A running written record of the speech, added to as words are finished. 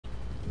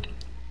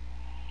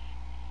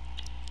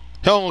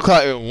He only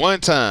clocked it one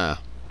time.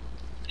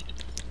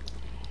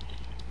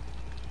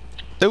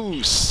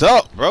 Dude,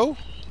 suck, bro.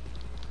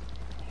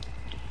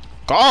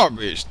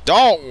 Garbage,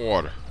 dog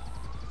water.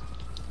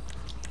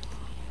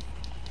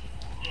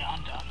 Yeah,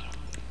 I'm done.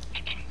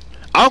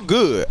 I'm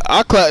good.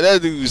 I clocked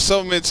that dude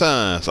so many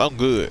times. I'm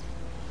good.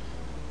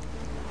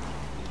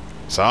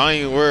 So I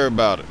ain't worried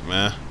about it,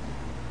 man.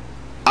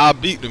 I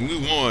beat them. We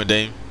won,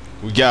 Dame.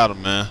 We got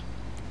him, man.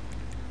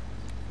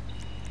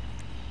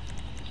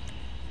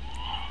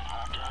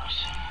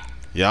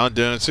 Yeah, I'm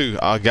done too.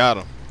 I got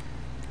him.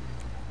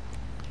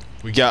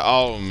 We got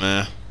all of them,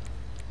 man.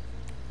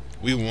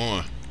 We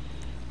won.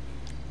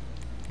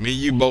 Me and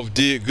you both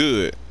did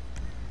good.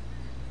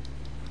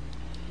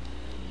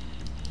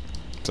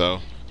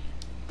 So.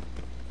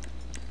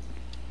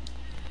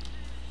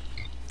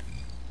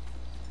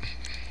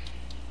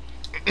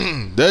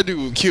 That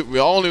dude killed me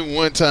only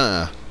one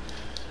time.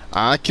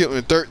 I killed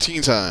him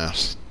 13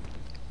 times.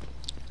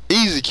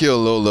 Easy kill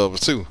low level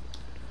too.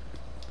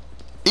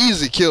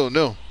 Easy kill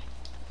them.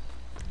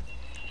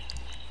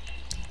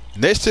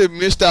 Next time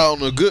missed out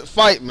on a good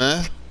fight,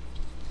 man.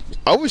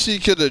 I wish he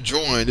could have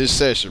joined this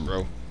session,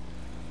 bro.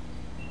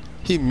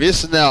 He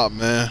missing out,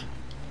 man.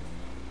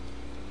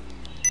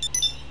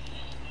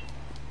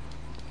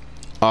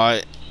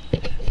 Alright.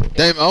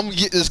 Damn, I'm gonna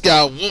get this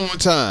guy one more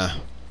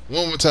time.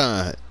 One more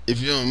time,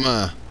 if you don't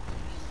mind.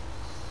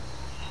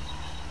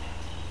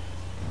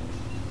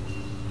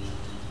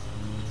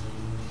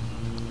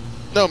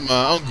 No, man,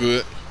 I'm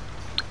good.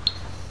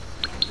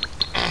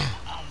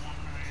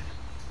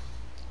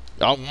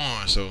 I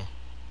won, so.